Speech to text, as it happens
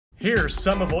Here's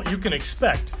some of what you can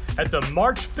expect at the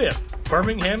March 5th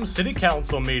Birmingham City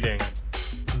Council meeting.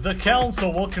 The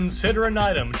council will consider an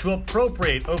item to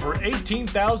appropriate over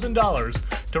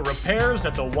 $18,000 to repairs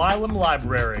at the Wylam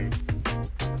Library.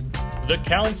 The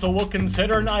council will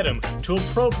consider an item to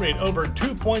appropriate over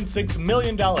 $2.6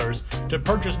 million to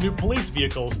purchase new police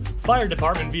vehicles, fire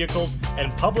department vehicles,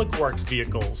 and public works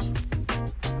vehicles.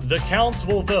 The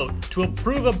council will vote to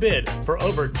approve a bid for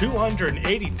over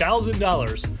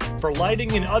 $280,000 for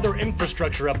lighting and other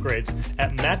infrastructure upgrades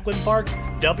at Macklin Park,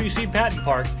 W.C. Patton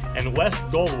Park, and West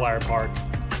Goldwire Park.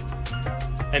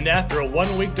 And after a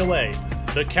one-week delay,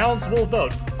 the council will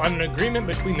vote on an agreement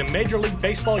between the Major League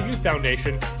Baseball Youth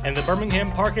Foundation and the Birmingham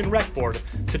Park and Rec Board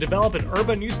to develop an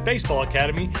urban youth baseball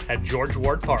academy at George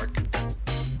Ward Park.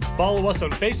 Follow us on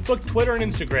Facebook, Twitter, and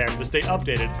Instagram to stay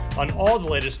updated on all the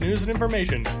latest news and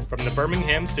information from the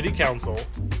Birmingham City Council.